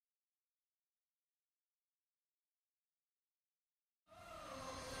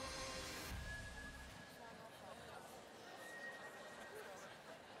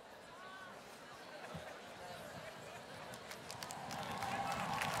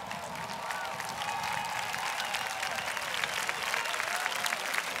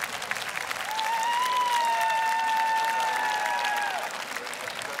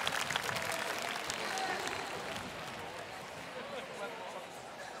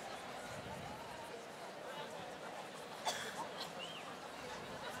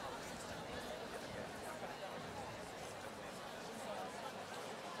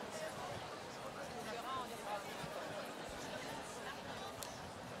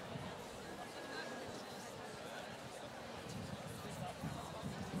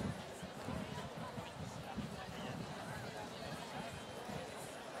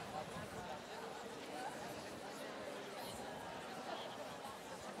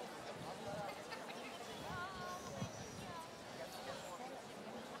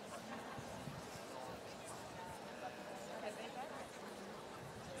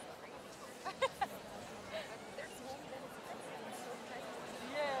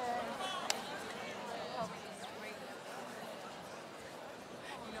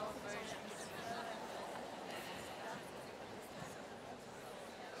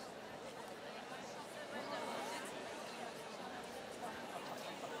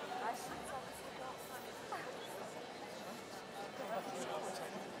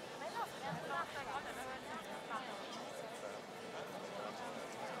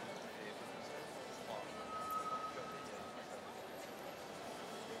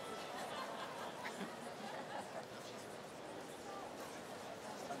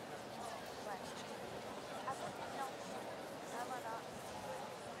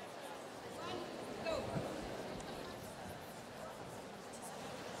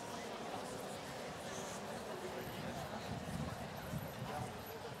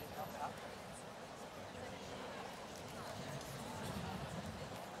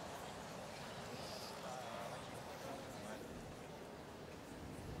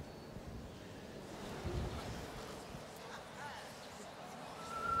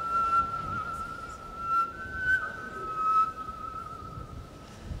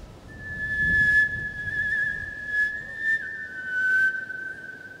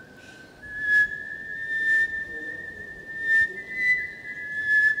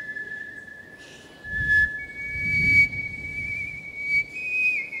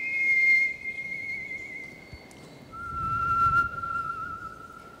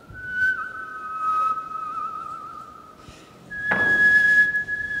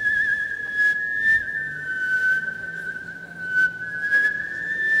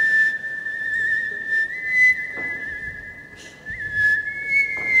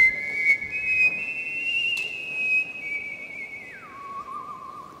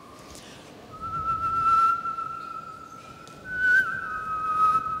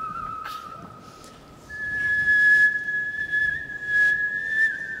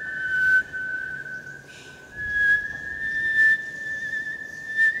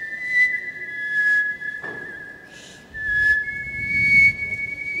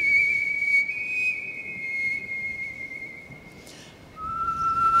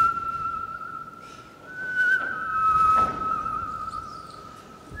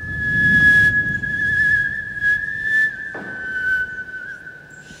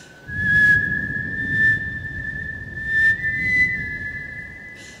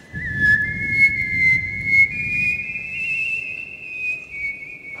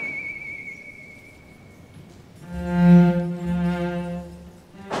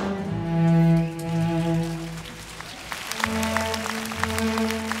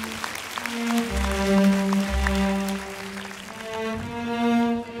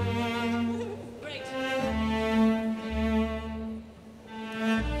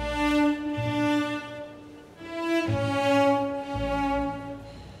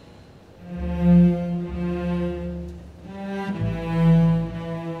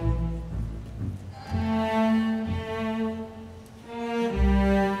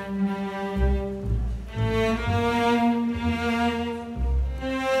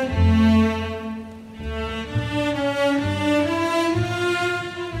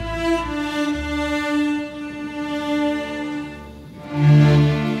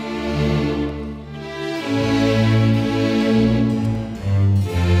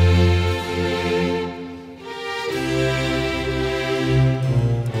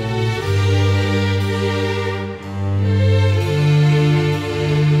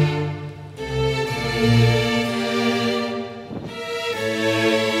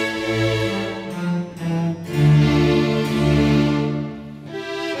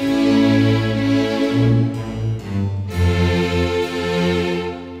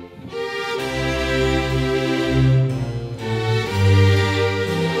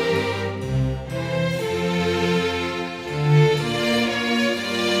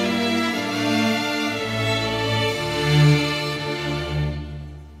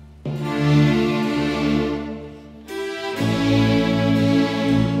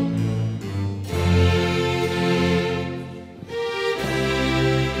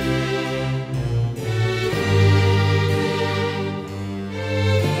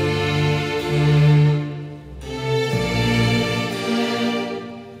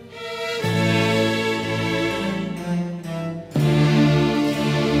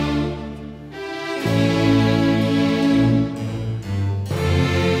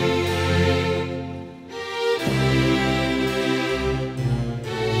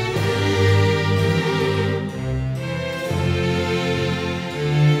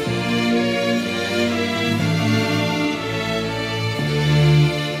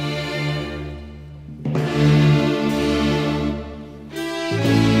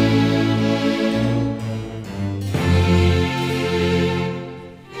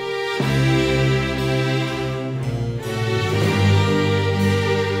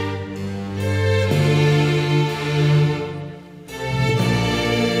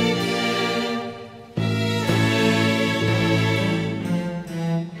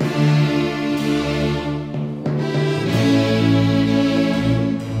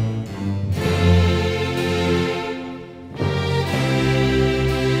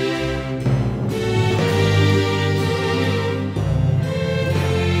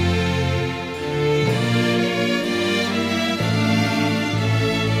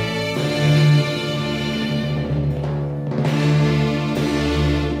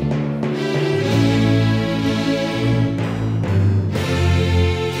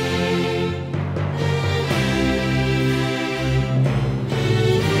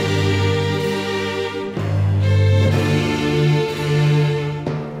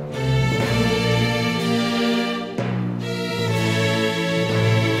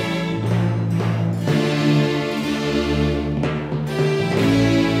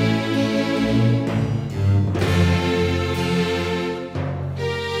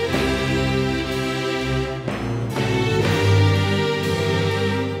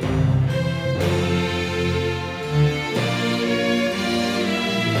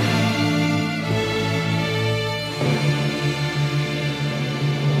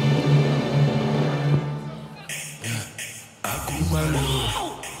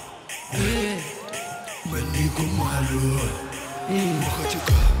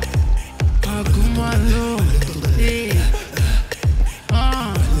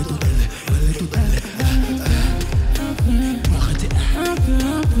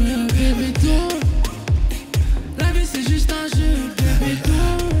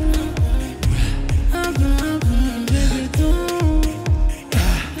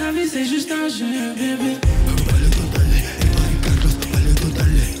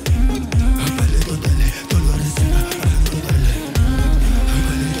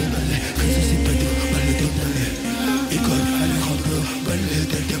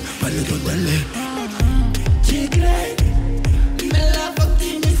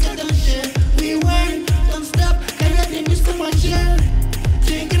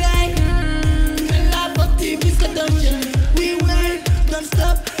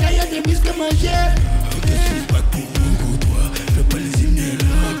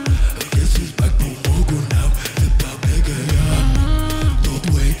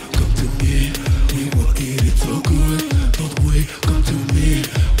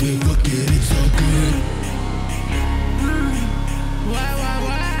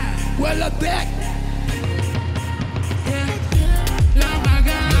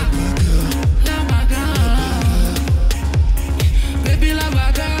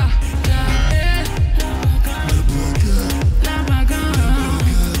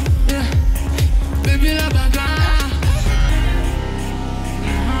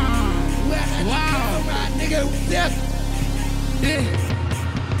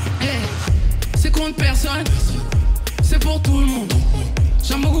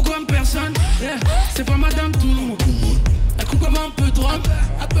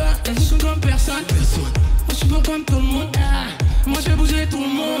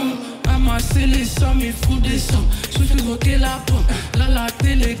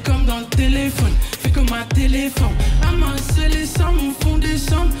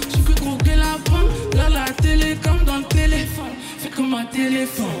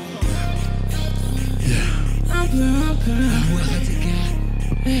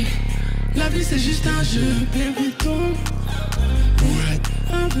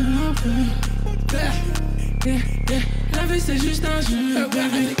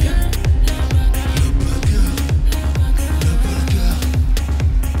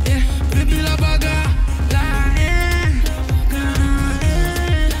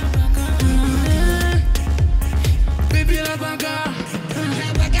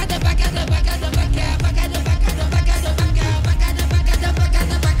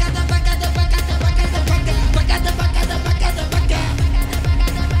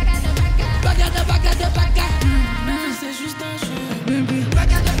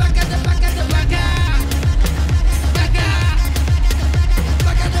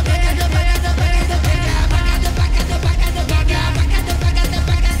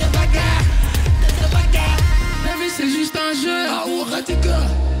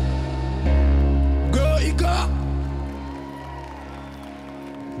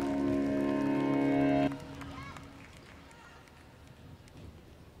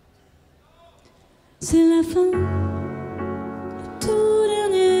C'est la fin, le tout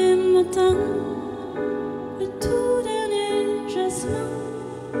dernier matin, le tout dernier jasmin.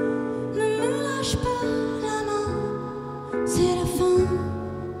 Ne me lâche pas la main, c'est la fin.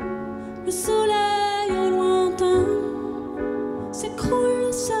 Le soleil au lointain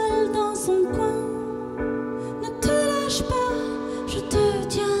s'écroule seul dans son coin. Ne te lâche pas, je te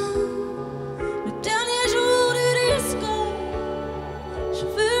tiens. Le dernier jour du disco, je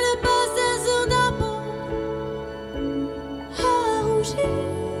veux le passer sur ta peau.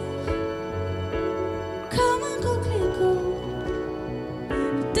 Comme un coquelicot.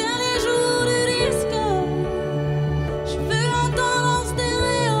 Le dernier jour du disco, je veux entendre en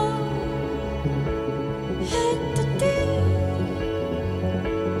stéréo et te dire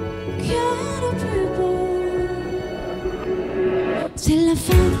qu'il n'y a rien de plus beau. C'est la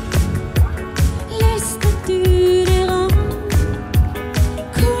fin, les statues des rangs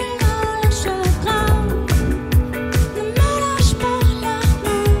coulent dans le chagrin.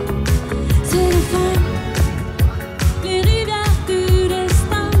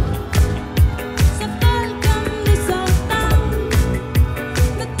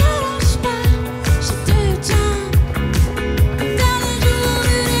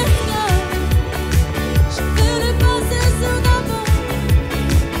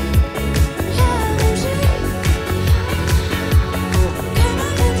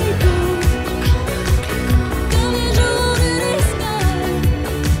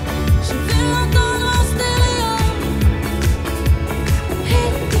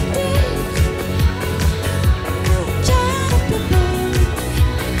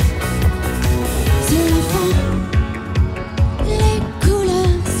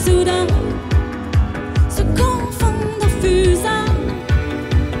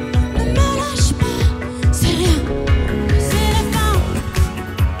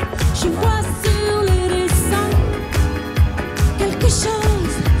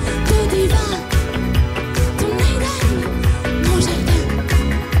 chose de divin. Ton Éden, mon jardin.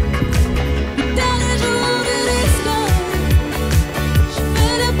 Le dernier jour du disco, je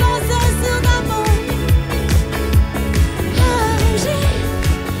fais le passage sur ta peau. Rougi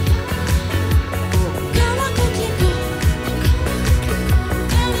comme un coquelicot.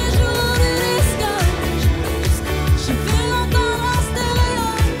 Dernier jour du disco, je veux l'entendre en stéréo.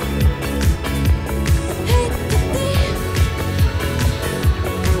 Et te dire,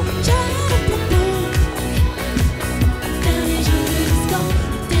 j'ai le plus beau. Dernier jour du disco,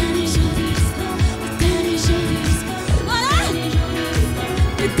 dernier jour du disco, dernier jour du disco. Voilà!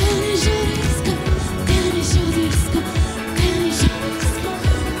 Le dernier jour du disco, dernier jour du disco, dernier jour du disco,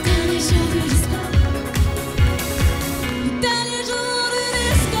 dernier jour du disco. Le dernier jour du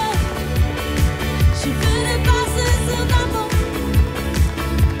disco, je veux les passer sur ta peau.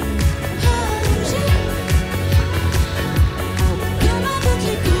 Rougi comme un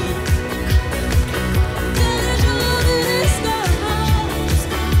coquelicot. Dernier jour du disco, je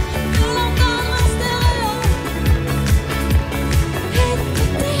veux l'entendre en stéréo. Et te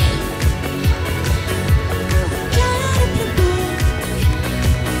dire, j'ai rien de plus beau.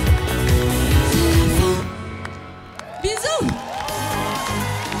 C'est la fin. Bisous.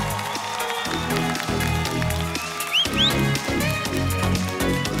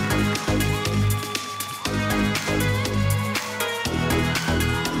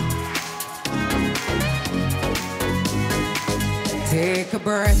 Take a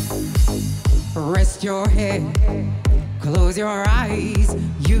breath, rest your head, close your eyes,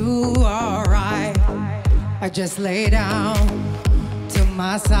 you are right. I just lay down to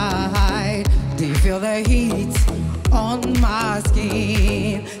my side. Do you feel the heat on my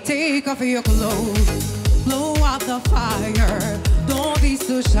skin? Take off your clothes, blow out the fire. Don't be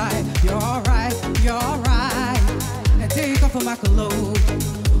so shy, you're right, you're right. And take off my clothes.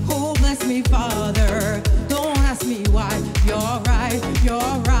 Oh, bless me, Father. Don't ask me why. You're right,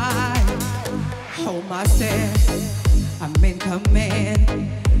 you're right. Hold my step, I'm in command.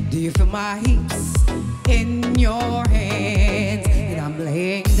 Do you feel my hips in your hands? And I'm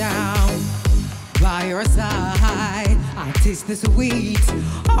laying down by your side. I taste the sweet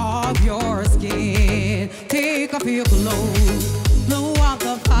of your skin. Take off your clothes, blow out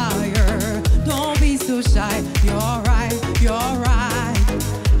the fire. Don't be so shy. You're right, you're right.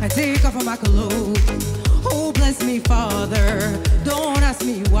 I take off my clothes. Oh, bless me, Father. Don't ask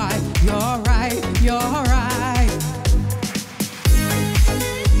me why. You're right, you're right.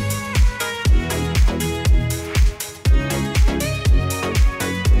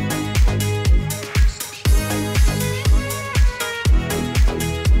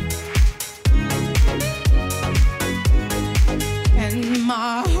 And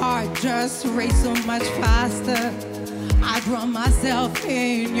my heart just raced so much faster. I drown myself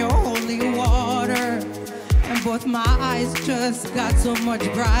in your holy water, and both my eyes just got so much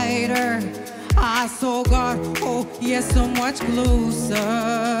brighter. I saw God, oh yes, so much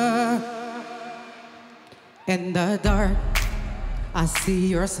closer. In the dark, I see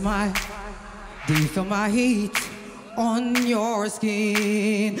your smile. Do you feel my heat on your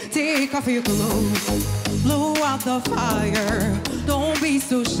skin? Take off your clothes, blow out the fire. Don't be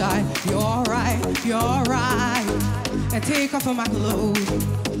so shy. You're right, you're right. And take off my clothes.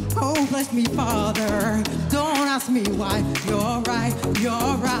 Oh, bless me, Father. Don't ask me why. You're right,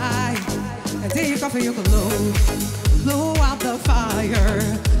 you're right. And take off your clothes, blow out the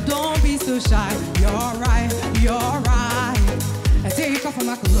fire. Don't be so shy. You're right, you're right. And take off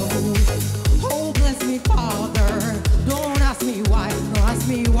my clothes. Oh, bless me, Father. Don't ask me why. Don't ask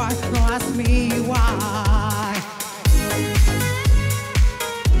me why. Don't ask me why.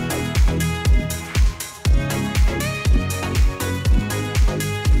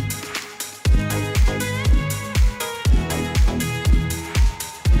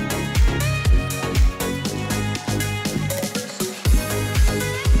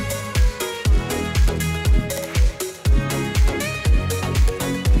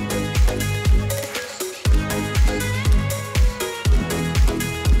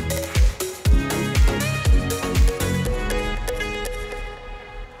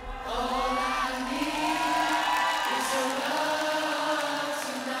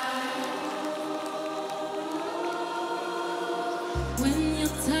 When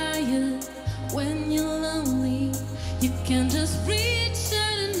you're tired, when you're lonely, you can just reach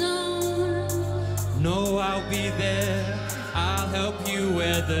out and know. No, I'll be there. I'll help you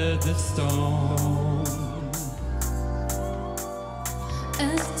weather the storm.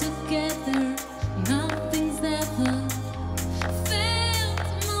 Us together, nothing's ever felt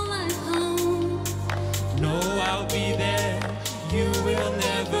more like home. No, I'll be there. You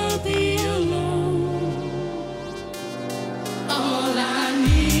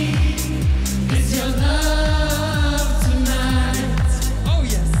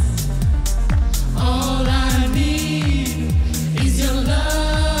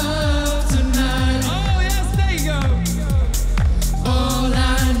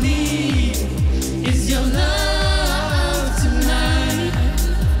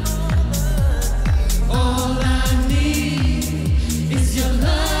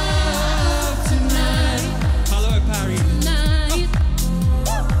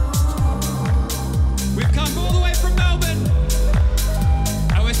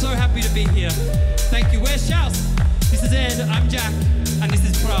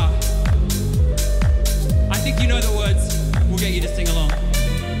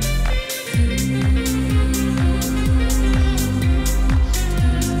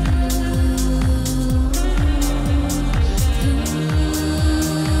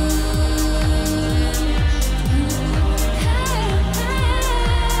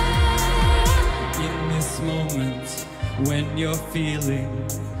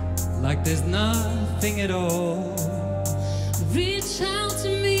like there's nothing at all. Reach out to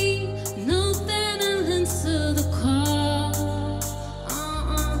me, know that I'll answer the call.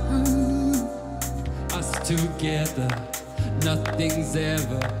 Us together, nothing's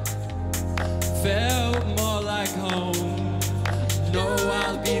ever felt more like home. No,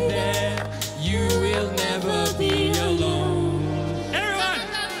 I'll be there, you will never be alone. Everyone!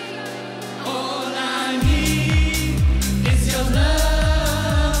 All I need is your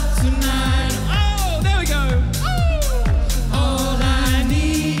love tonight. Oh, there we go. All I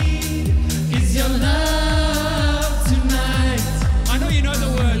need is your love tonight. I know you know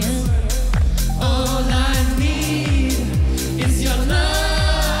the words. All I need is your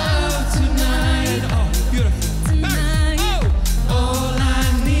love tonight. Oh, beautiful. Tonight. Oh, all I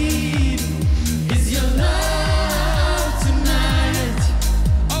need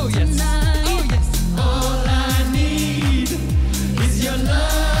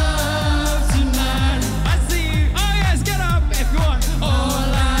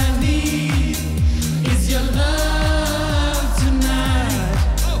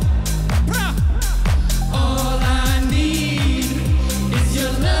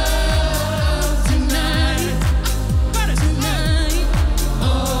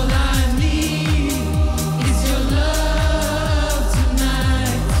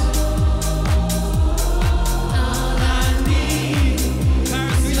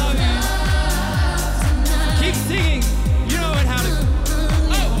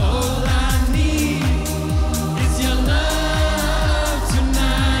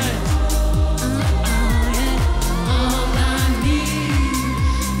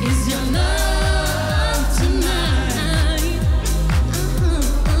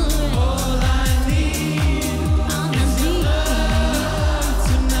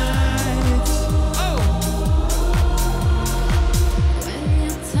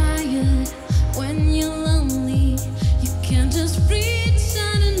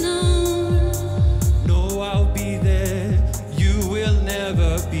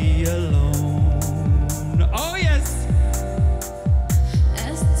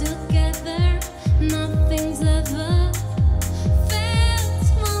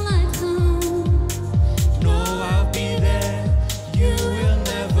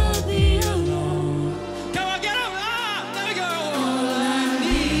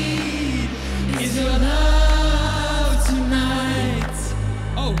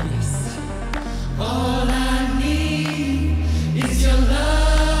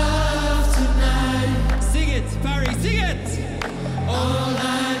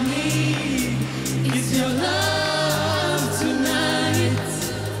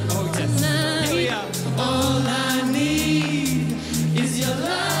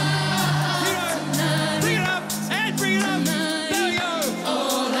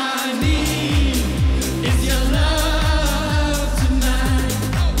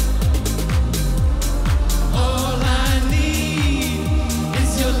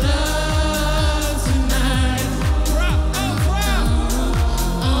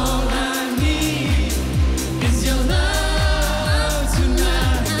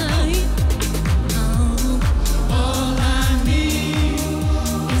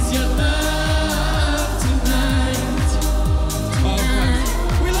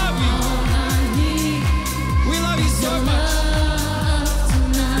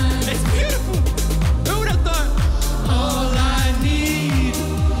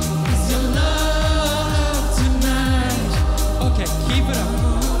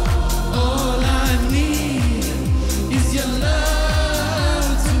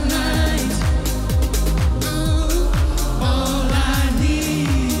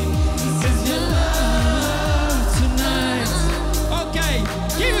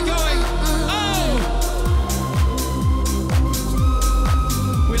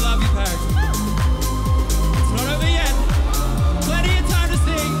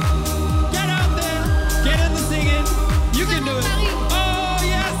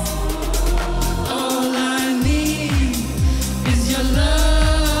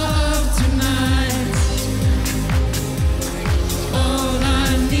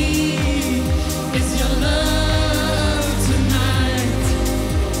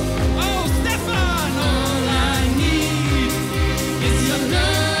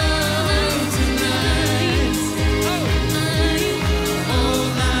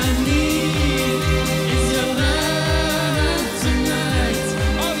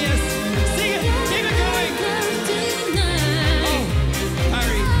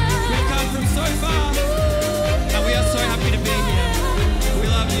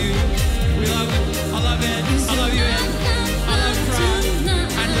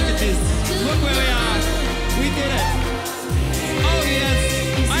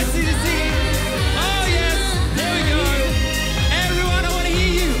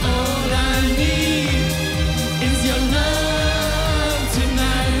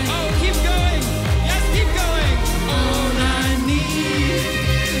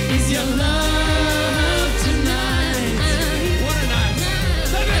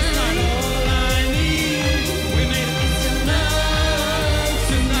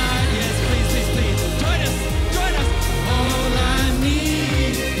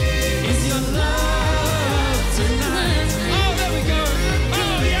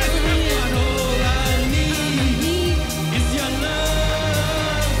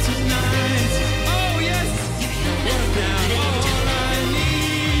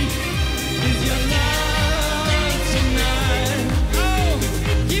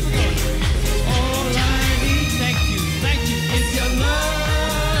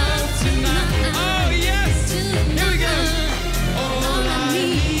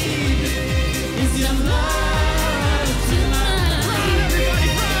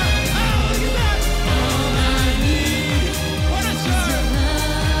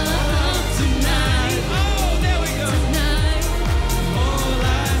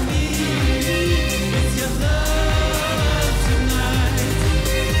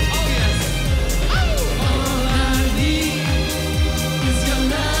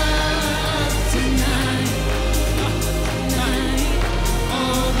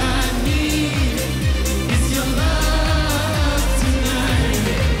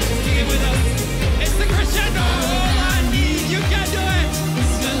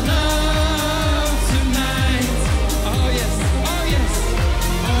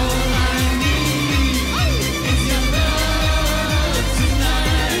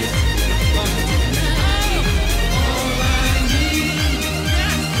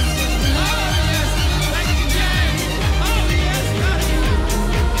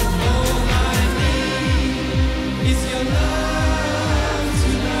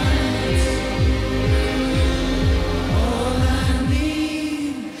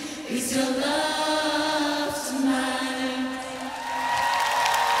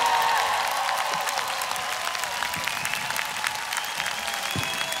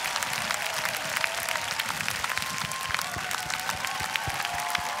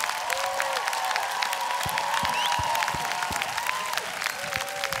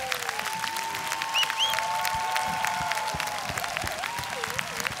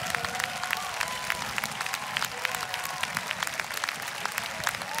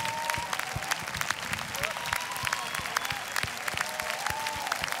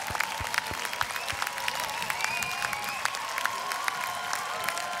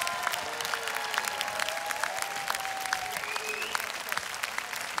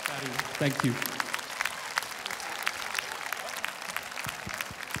Thank you.